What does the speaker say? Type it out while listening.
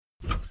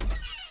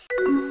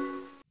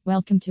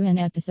Welcome to an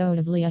episode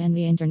of Leah and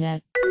the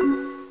Internet.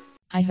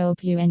 I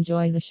hope you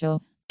enjoy the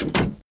show.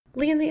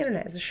 Leah and the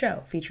Internet is a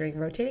show featuring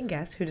rotating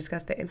guests who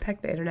discuss the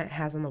impact the internet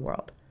has on the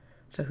world.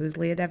 So who's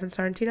Leah Devin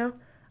Sorrentino?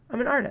 I'm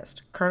an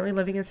artist, currently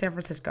living in San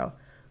Francisco,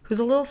 who's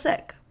a little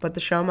sick, but the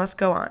show must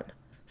go on.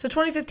 So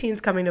 2015 is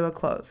coming to a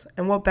close,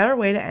 and what better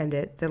way to end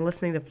it than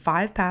listening to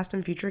 5 past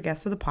and future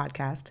guests of the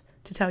podcast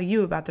to tell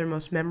you about their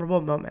most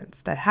memorable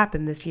moments that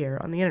happened this year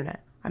on the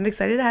internet. I'm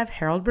excited to have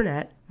Harold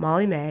Burnett,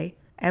 Molly May,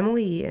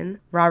 Emily Eaton,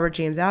 Robert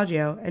James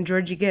Algio, and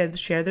Georgie Gibbs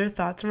share their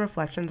thoughts and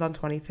reflections on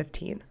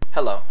 2015.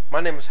 Hello, my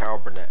name is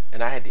Harold Burnett,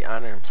 and I had the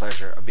honor and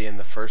pleasure of being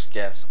the first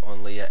guest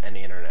on Leah and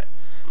the Internet.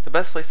 The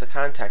best place to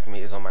contact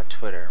me is on my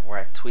Twitter, where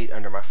I tweet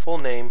under my full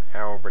name,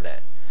 Harold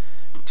Burnett.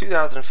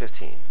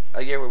 2015,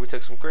 a year where we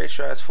took some great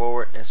strides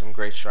forward and some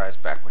great strides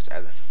backwards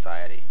as a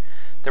society.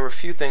 There were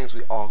few things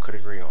we all could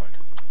agree on.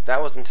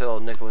 That was until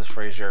Nicholas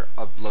Frazier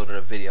uploaded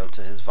a video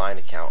to his Vine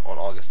account on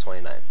August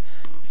 29th.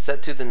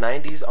 Set to the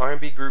 90s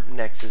R&B group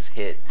Nexus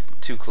hit,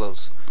 Too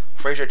Close,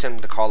 Frazier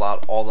attempted to call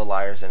out all the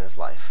liars in his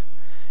life.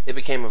 It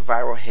became a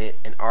viral hit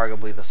and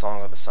arguably the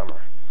song of the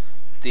summer.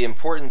 The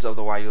importance of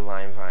the Why You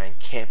Lying Vine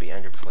can't be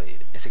underplayed.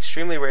 It's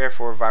extremely rare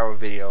for a viral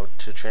video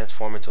to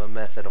transform into a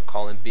method of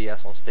calling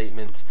BS on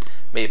statements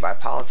made by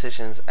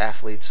politicians,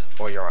 athletes,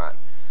 or your aunt.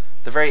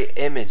 The very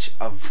image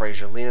of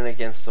Frazier leaning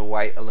against the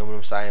white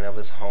aluminum siding of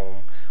his home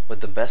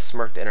with the best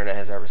smirk the internet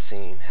has ever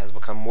seen has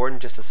become more than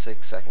just a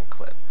 6-second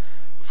clip.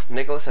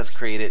 Nicholas has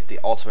created the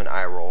ultimate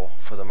eye roll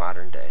for the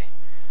modern day.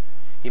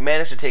 He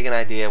managed to take an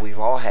idea we've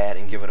all had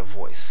and give it a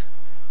voice.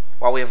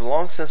 While we have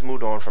long since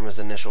moved on from his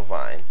initial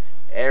Vine,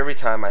 every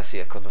time I see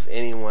a clip of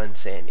anyone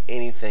saying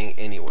anything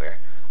anywhere,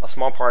 a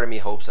small part of me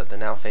hopes that the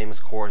now famous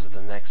chorus of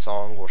the next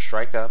song will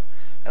strike up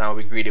and I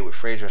will be greeted with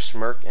Frazier's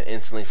smirk and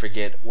instantly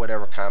forget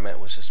whatever comment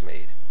was just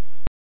made.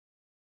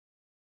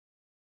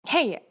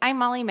 Hey, I'm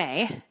Molly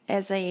May.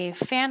 As a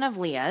fan of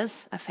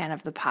Leah's, a fan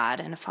of the pod,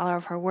 and a follower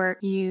of her work,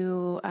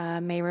 you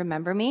may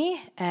remember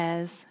me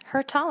as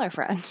her taller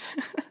friend.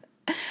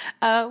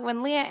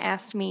 When Leah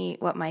asked me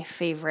what my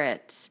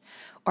favorite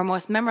or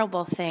most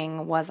memorable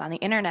thing was on the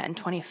internet in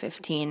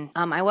 2015,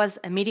 I was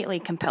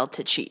immediately compelled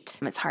to cheat.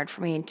 It's hard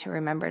for me to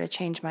remember to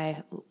change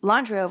my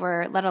laundry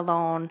over, let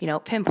alone,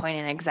 pinpoint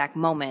an exact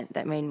moment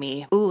that made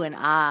me ooh and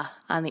ah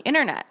on the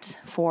internet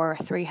for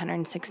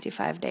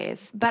 365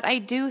 days. But I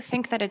do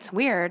think that it's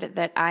weird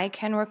that I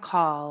can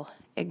recall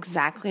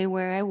exactly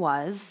where I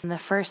was the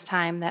first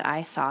time that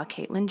I saw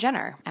Caitlyn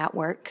Jenner at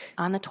work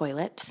on the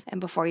toilet.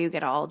 And before you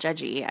get all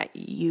judgy,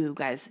 you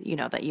guys, you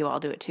know that you all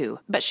do it too.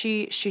 But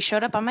she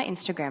showed up on my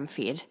Instagram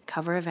feed,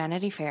 cover of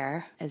Vanity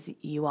Fair, as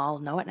you all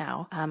know it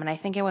now. And I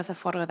think it was a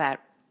photo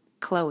that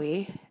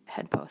Chloe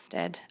had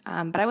posted.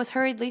 But I was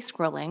hurriedly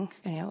scrolling,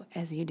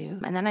 as you do.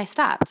 And then I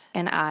stopped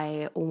and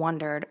I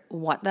wondered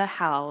what the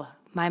hell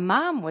my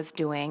mom was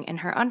doing in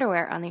her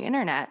underwear on the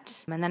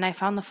internet. And then I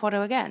found the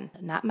photo again.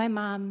 Not my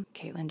mom,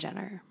 Caitlyn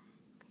Jenner.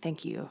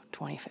 Thank you,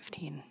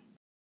 2015.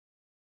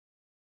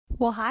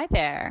 Well, hi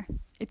there.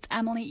 It's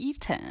Emily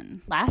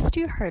Eaton. Last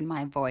you heard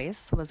my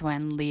voice was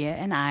when Leah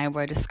and I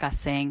were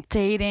discussing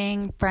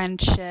dating,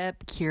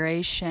 friendship,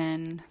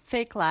 curation,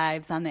 fake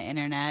lives on the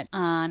internet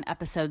on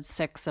episode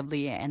 6 of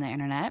Leah and the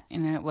Internet.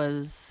 And it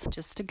was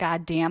just a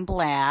goddamn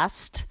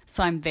blast.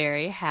 So I'm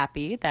very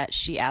happy that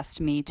she asked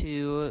me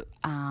to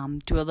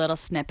do a little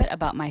snippet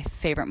about my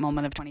favorite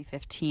moment of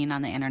 2015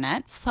 on the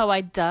internet. So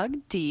I dug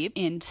deep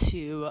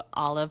into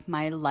all of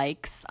my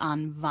likes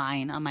on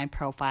Vine on my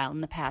profile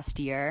in the past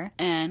year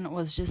and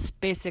was just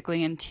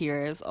basically in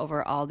tears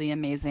over all the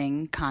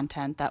amazing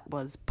content that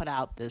was put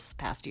out this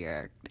past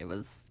year. It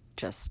was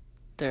just,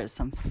 there's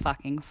some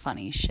fucking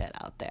funny shit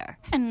out there.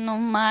 And oh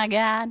my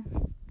God,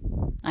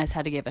 I just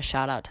had to give a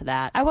shout out to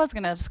that. I was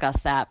going to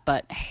discuss that,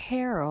 but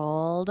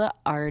Harold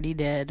already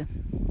did.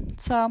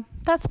 So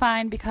that's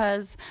fine,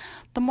 because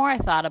the more I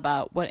thought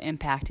about what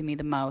impacted me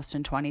the most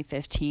in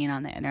 2015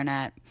 on the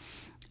internet,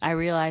 I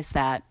realized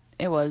that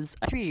it was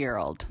a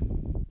 3-year-old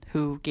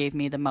who gave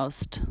me the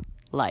most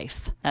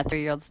life. That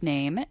 3-year-old's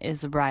name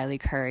is Riley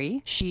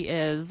Curry. She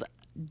is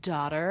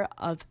daughter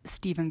of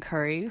Stephen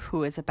Curry,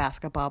 who is a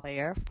basketball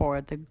player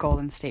for the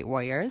Golden State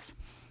Warriors.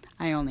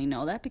 I only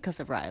know that because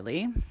of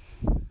Riley.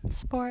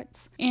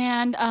 Sports.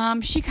 And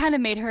she kind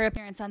of made her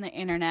appearance on the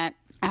internet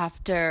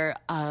after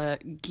a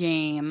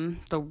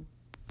game, the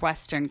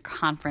Western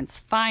Conference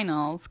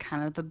Finals,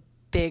 kind of the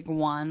big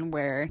one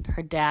where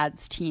her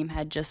dad's team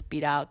had just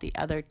beat out the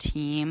other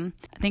team.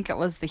 I think it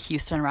was the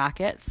Houston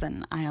Rockets,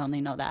 and I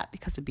only know that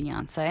because of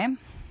Beyonce.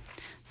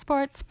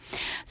 Sports.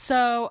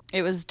 So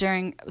it was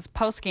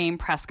post-game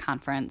press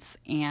conference,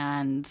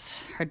 and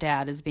her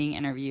dad is being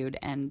interviewed,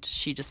 and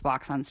she just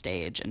walks on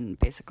stage and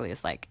basically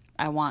is like,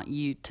 I want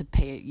you to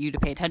pay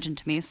attention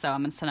to me, so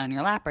I'm going to sit on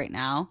your lap right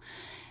now.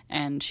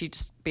 And she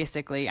just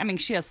basically,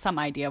 she has some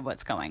idea of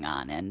what's going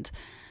on, and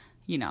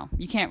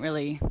you can't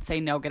really say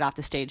no, get off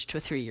the stage to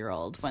a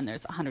 3-year-old when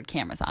there's 100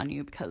 cameras on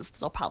you because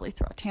they'll probably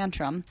throw a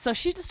tantrum. So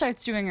she just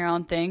starts doing her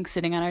own thing,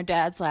 sitting on her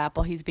dad's lap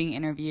while he's being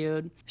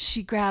interviewed.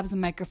 She grabs a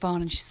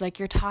microphone and she's like,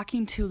 "You're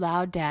talking too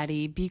loud,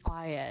 Daddy. Be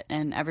quiet."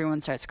 And everyone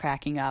starts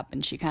cracking up,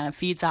 and she kind of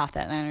feeds off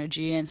that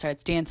energy and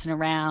starts dancing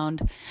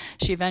around.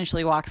 She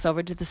eventually walks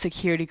over to the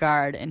security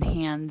guard and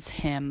hands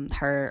him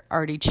her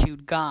already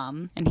chewed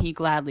gum, and he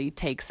gladly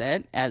takes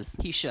it, as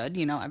he should.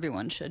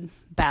 Everyone should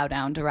bow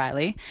down to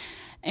Riley.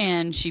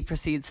 And she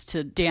proceeds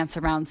to dance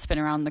around, spin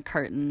around the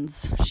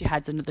curtains. She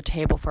hides under the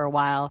table for a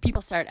while.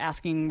 People start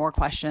asking more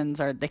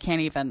questions, or they can't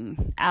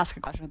even ask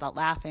a question without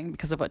laughing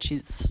because of what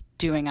she's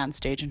doing on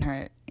stage and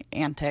her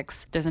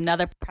antics. There's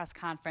another press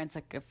conference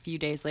like a few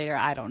days later,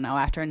 I don't know,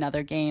 after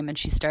another game, and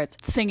she starts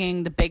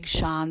singing the Big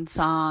Sean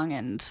song,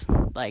 and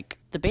like,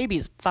 the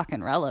baby's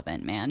fucking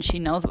relevant, man. She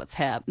knows what's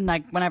hip.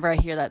 Like, whenever I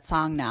hear that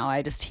song now,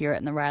 I just hear it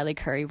in the Riley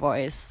Curry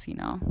voice,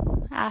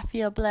 I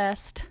feel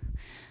blessed.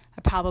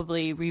 I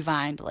probably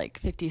revined like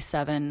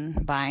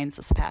 57 vines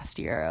this past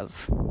year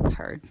of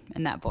her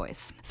in that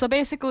voice. So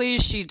basically,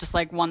 she just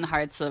like won the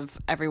hearts of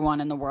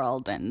everyone in the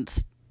world, and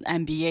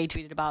NBA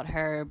tweeted about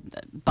her.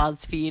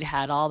 BuzzFeed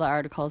had all the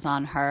articles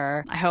on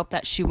her. I hope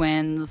that she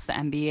wins the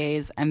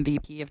NBA's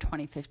MVP of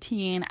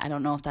 2015. I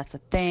don't know if that's a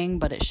thing,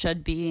 but it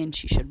should be, and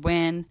she should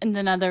win. And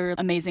another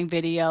amazing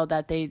video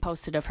that they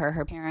posted of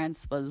her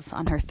parents was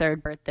on her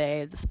 3rd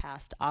birthday this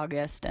past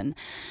August, and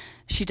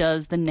she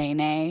does the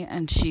nay-nay,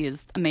 and she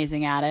is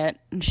amazing at it,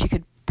 and she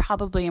could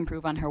probably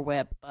improve on her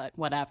whip, but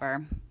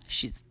whatever.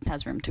 She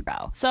has room to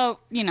grow. So,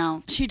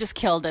 she just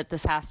killed it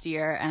this past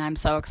year, and I'm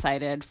so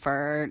excited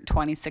for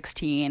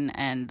 2016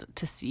 and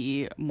to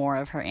see more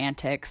of her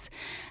antics.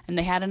 And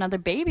they had another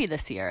baby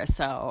this year,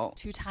 so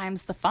 2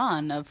 times the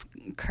fun of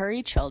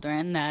Curry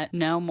children that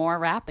know more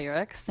rap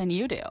lyrics than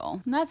you do.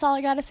 And that's all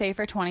I got to say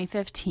for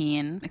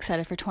 2015.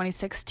 Excited for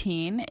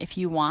 2016. If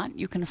you want,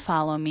 you can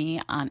follow me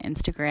on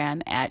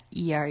Instagram at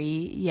ERE,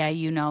 yeah,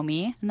 you know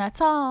me. And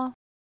that's all.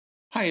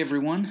 Hi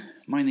everyone,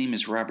 my name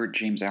is Robert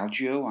James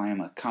Algio. I am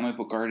a comic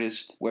book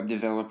artist, web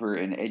developer,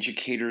 and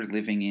educator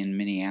living in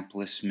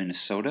Minneapolis,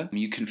 Minnesota.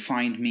 You can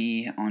find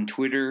me on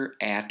Twitter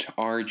at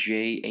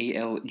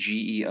RJALGEO.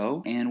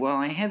 And while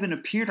I haven't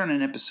appeared on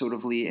an episode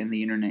of Leah and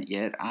the Internet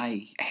yet,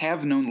 I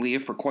have known Leah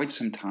for quite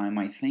some time.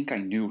 I think I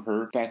knew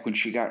her back when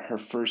she got her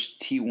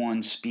first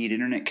T1 speed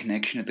internet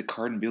connection at the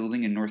Cardin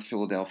Building in North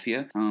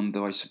Philadelphia,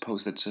 though I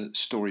suppose that's a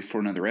story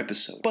for another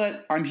episode.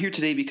 But I'm here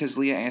today because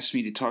Leah asked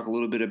me to talk a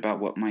little bit about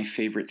what my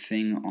favorite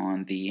thing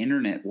on the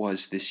internet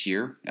was this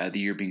year, the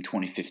year being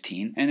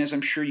 2015. And as I'm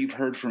sure you've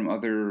heard from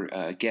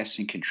other guests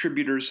and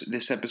contributors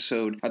this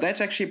episode, that's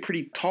actually a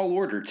pretty tall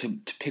order to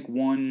pick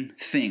one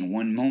thing,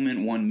 one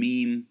moment, one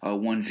meme,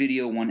 one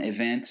video, one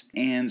event.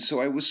 And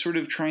so I was sort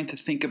of trying to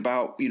think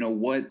about,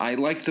 what I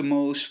liked the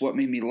most, what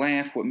made me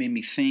laugh, what made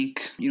me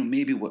think,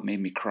 maybe what made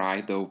me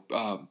cry, though,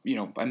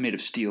 I'm made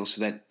of steel,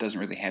 so that doesn't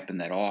really happen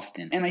that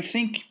often. And I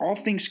think, all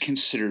things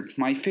considered,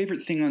 my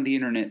favorite thing on the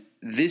internet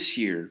this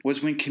year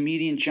was when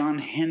comedian John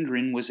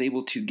Hendren was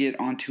able to get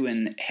onto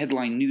an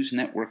Headline News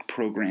Network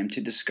program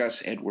to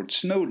discuss Edward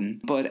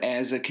Snowden. But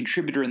as a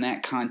contributor in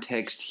that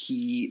context,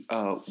 he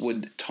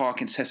would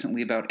talk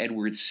incessantly about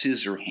Edward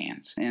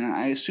Scissorhands. And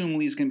I assume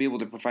Lee's going to be able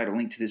to provide a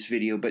link to this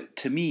video, but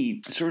to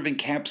me, it sort of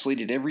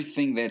encapsulated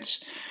everything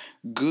that's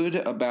good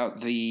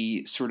about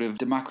the sort of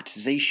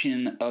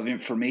democratization of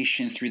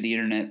information through the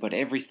internet, but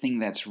everything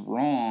that's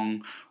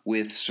wrong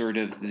with sort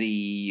of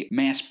the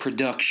mass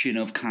production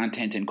of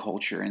content and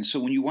culture. And so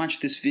when you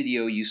watch this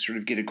video, you sort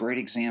of get a great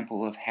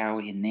example of how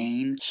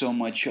inane so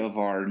much of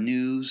our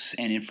news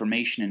and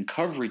information and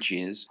coverage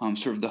is,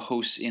 sort of the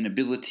host's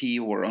inability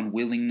or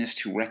unwillingness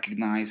to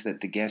recognize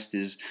that the guest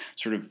is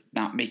sort of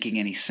not making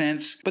any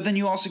sense. But then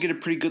you also get a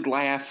pretty good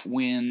laugh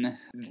when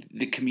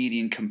the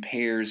comedian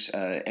compares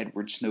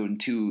Edward Snowden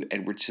to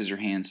Edward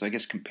Scissorhands. So I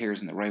guess compare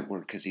isn't the right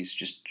word because he's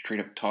just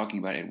straight up talking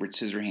about Edward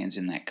Scissorhands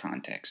in that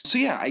context. So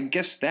yeah, I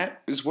guess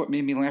that is what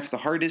made me laugh the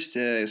hardest,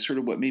 sort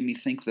of what made me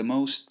think the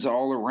most. It's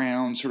all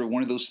around sort of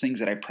one of those things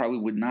that I probably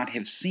would not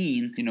have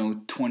seen,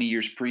 20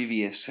 years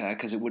previous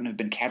because it wouldn't have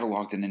been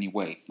cataloged in any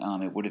way.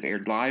 It would have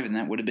aired live and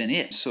that would have been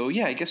it. So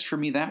yeah, I guess for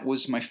me that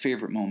was my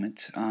favorite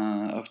moment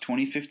of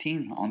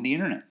 2015 on the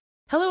internet.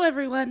 Hello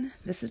everyone,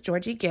 this is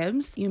Georgie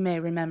Gibbs. You may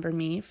remember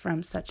me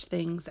from such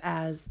things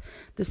as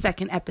the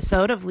second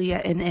episode of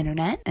Leah and the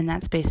Internet, and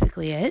that's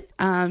basically it.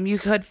 You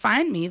could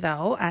find me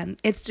though on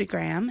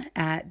Instagram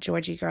at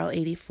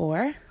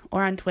GeorgieGirl84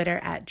 or on Twitter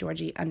at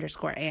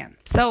Georgie_Ann.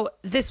 So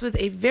this was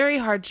a very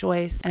hard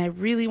choice, and I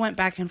really went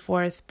back and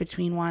forth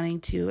between wanting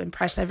to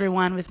impress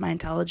everyone with my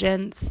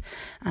intelligence,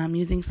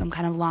 using some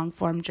kind of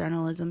long-form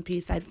journalism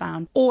piece I'd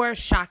found, or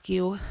shock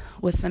you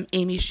with some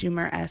Amy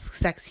Schumer-esque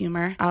sex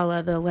humor, a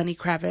la the Lenny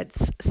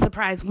Kravitz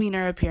surprise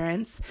wiener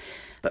appearance.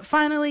 But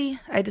finally,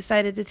 I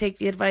decided to take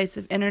the advice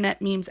of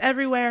internet memes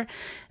everywhere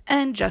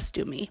and just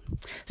do me.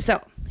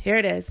 So here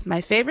it is. My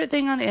favorite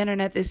thing on the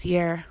internet this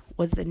year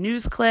was the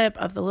news clip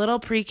of the little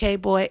pre-K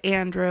boy,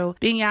 Andrew,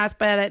 being asked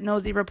by that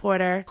nosy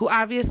reporter, who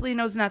obviously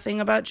knows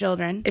nothing about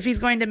children, if he's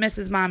going to miss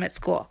his mom at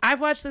school. I've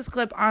watched this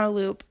clip on a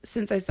loop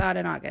since I saw it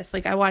in August.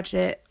 I watch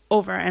it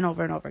over and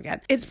over and over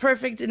again. It's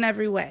perfect in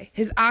every way.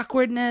 His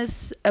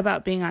awkwardness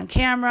about being on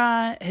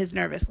camera, his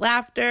nervous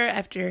laughter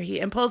after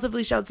he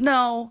impulsively shouts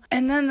no,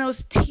 and then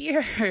those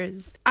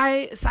tears.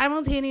 I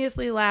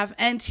simultaneously laugh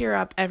and tear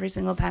up every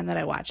single time that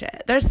I watch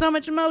it. There's so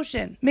much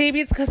emotion. Maybe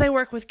it's because I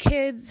work with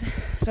kids,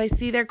 so I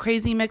see their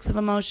crazy mix of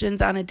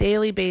emotions on a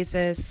daily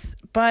basis.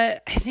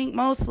 But I think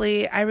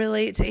mostly I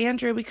relate to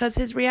Andrew because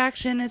his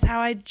reaction is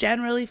how I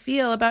generally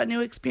feel about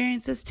new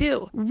experiences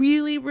too.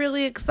 Really,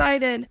 really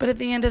excited. But at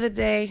the end of the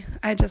day,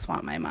 I just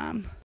want my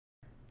mom.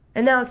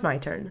 And now it's my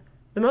turn.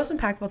 The most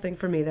impactful thing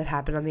for me that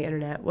happened on the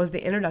internet was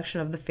the introduction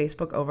of the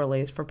Facebook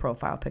overlays for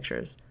profile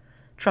pictures.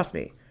 Trust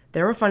me,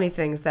 there were funny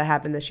things that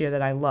happened this year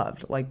that I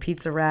loved, like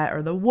Pizza Rat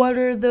or the "What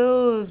are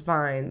those?"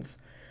 vines.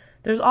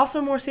 There's also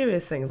more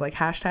serious things like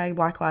hashtag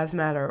Black Lives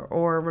Matter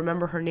or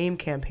Remember Her Name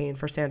campaign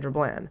for Sandra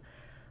Bland.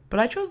 But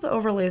I chose the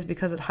overlays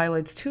because it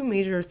highlights two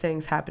major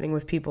things happening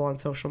with people on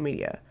social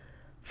media.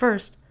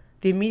 First,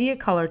 the immediate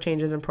color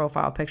changes in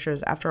profile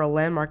pictures after a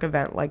landmark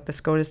event like the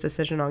SCOTUS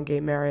decision on gay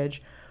marriage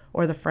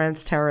or the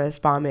France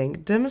terrorist bombing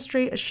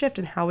demonstrate a shift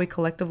in how we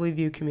collectively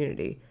view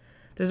community.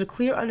 There's a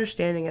clear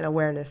understanding and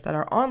awareness that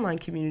our online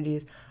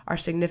communities are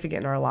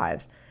significant in our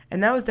lives,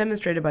 and that was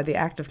demonstrated by the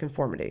act of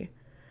conformity.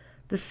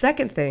 The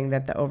second thing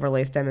that the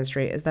overlays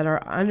demonstrate is that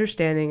our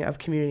understanding of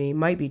community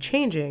might be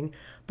changing,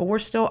 but we're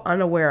still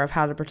unaware of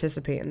how to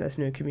participate in this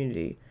new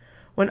community.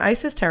 When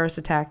ISIS terrorists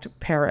attacked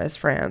Paris,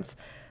 France,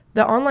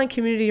 the online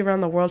community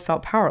around the world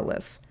felt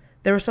powerless.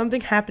 There was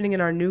something happening in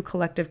our new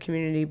collective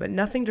community, but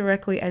nothing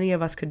directly any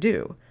of us could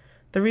do.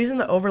 The reason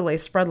the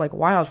overlays spread like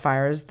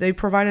wildfire is they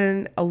provided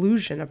an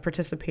illusion of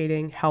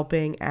participating,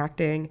 helping,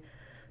 acting.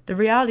 The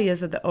reality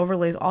is that the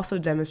overlays also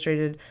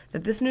demonstrated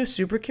that this new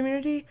super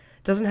community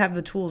doesn't have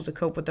the tools to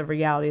cope with the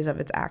realities of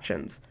its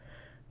actions.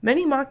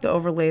 Many mocked the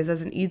overlays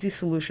as an easy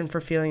solution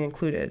for feeling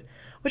included,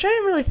 which I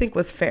didn't really think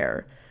was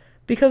fair,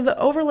 because the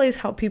overlays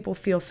help people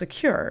feel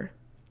secure.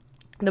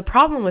 The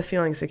problem with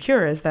feeling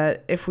secure is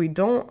that if we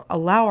don't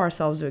allow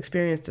ourselves to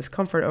experience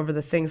discomfort over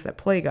the things that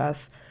plague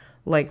us,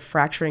 like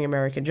fracturing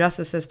American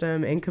justice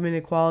system, income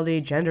inequality,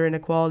 gender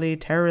inequality,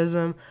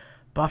 terrorism,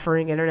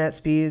 buffering internet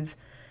speeds,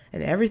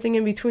 and everything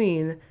in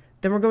between,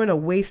 then we're going to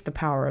waste the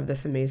power of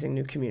this amazing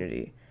new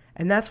community.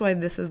 And that's why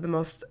this is the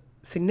most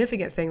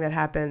significant thing that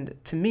happened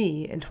to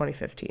me in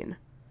 2015.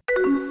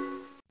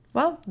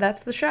 Well,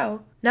 that's the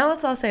show. Now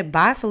let's all say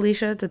bye,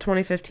 Felicia, to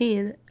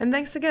 2015, and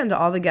thanks again to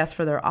all the guests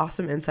for their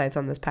awesome insights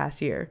on this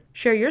past year.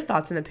 Share your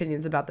thoughts and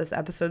opinions about this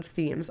episode's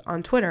themes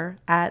on Twitter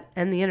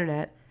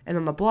 @endtheinternet and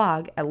on the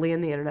blog at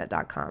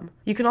leeandtheinternet.com.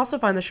 You can also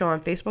find the show on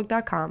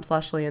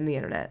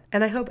facebook.com/leeandtheinternet.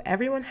 And I hope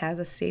everyone has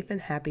a safe and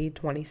happy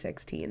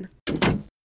 2016.